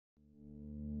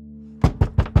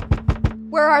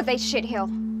Where are they, shitheel?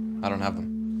 I don't have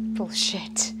them.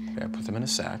 Bullshit. Okay, I put them in a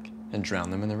sack and drown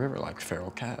them in the river like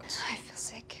feral cats. I feel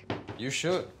sick. You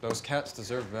should. Those cats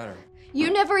deserve better.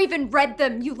 You never even read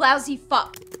them, you lousy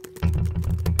fuck.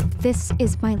 This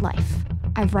is my life.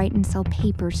 I write and sell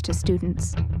papers to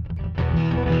students.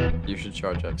 You should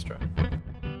charge extra.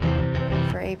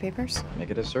 For A papers? Make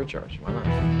it a surcharge. Why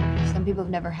not? Some people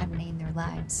have never had an A in their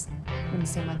lives. Wouldn't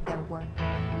seem like their work.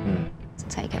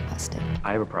 That's how you get busted.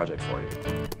 I have a project for you.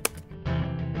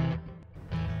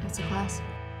 What's the class?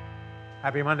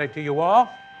 Happy Monday to you all.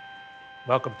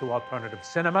 Welcome to Alternative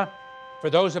Cinema. For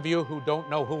those of you who don't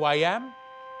know who I am,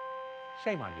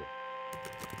 shame on you.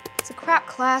 It's a crap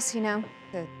class, you know.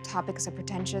 The topics are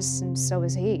pretentious, and so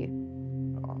is he.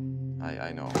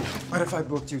 I know. What if I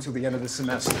booked you till the end of the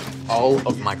semester? All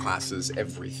of my classes,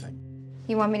 everything.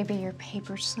 You want me to be your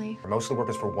paper slave? Most of the work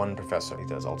is for one professor. He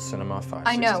does alt cinema, 516.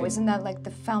 I know, isn't that like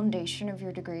the foundation of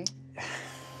your degree?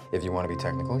 If you want to be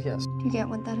technical, yes. Do you get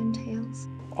what that entails?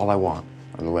 All I want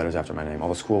are the letters after my name. All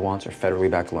the school wants are federally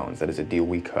backed loans. That is a deal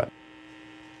we cut.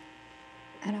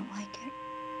 I don't like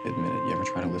it. Admit it, you ever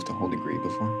try to lift a whole degree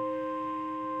before?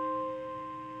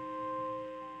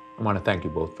 I want to thank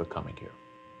you both for coming here.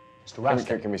 Mr. Can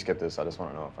Raskin, we skip this? I just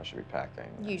want to know if I should be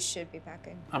packing. You should be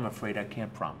packing. I'm afraid I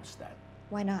can't promise that.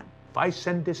 Why not? If I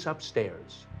send this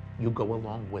upstairs, you go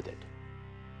along with it.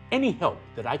 Any help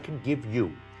that I can give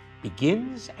you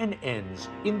begins and ends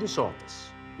in this office.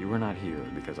 You are not here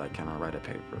because I cannot write a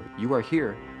paper. You are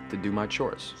here to do my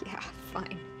chores. Yeah,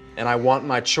 fine. And I want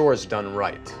my chores done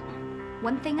right.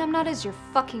 One thing I'm not is your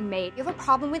fucking maid. You have a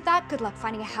problem with that? Good luck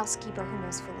finding a housekeeper who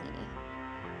knows Fellini.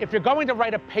 If you're going to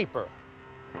write a paper,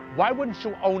 why wouldn't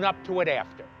you own up to it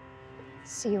after?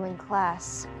 See you in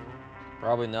class.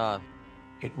 Probably not.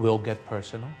 It will get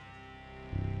personal.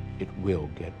 It will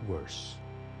get worse.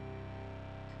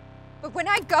 But when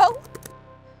I go,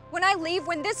 when I leave,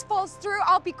 when this falls through,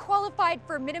 I'll be qualified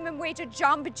for minimum wage at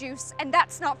Jamba Juice, and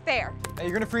that's not fair. Hey,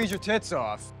 you're gonna freeze your tits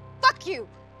off. Fuck you!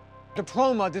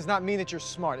 Diploma does not mean that you're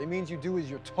smart. It means you do as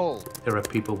you're told. There are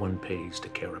people one pays to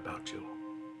care about you.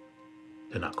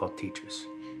 They're not called teachers.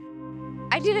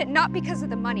 I did it not because of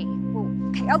the money. Well,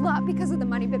 okay, a lot because of the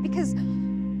money, but because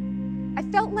I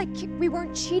felt like we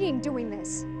weren't cheating doing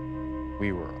this.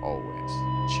 We were always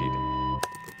cheating.